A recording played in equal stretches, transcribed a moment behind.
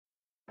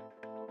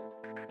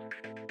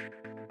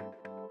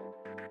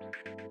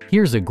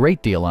Here's a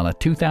great deal on a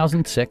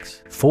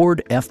 2006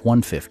 Ford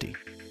F-150.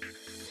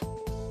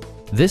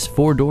 This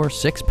four-door,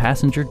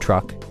 six-passenger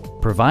truck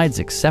provides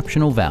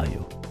exceptional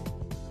value.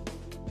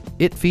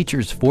 It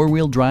features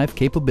four-wheel drive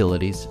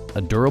capabilities,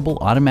 a durable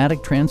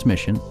automatic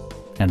transmission,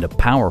 and a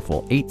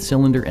powerful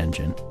 8-cylinder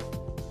engine.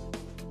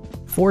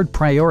 Ford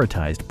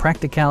prioritized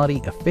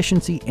practicality,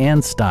 efficiency,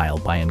 and style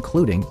by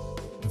including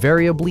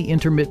variably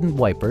intermittent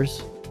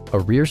wipers, a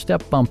rear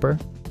step bumper,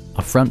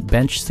 a front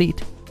bench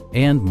seat,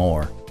 and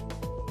more.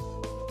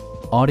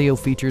 Audio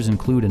features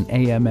include an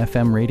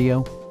AM/FM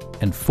radio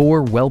and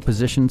 4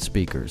 well-positioned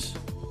speakers.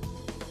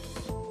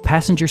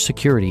 Passenger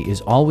security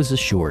is always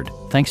assured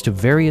thanks to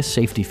various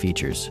safety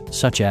features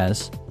such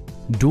as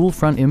dual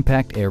front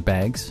impact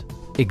airbags,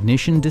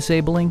 ignition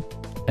disabling,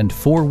 and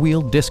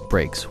 4-wheel disc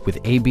brakes with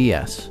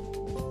ABS.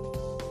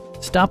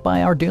 Stop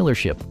by our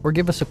dealership or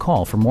give us a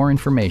call for more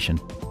information.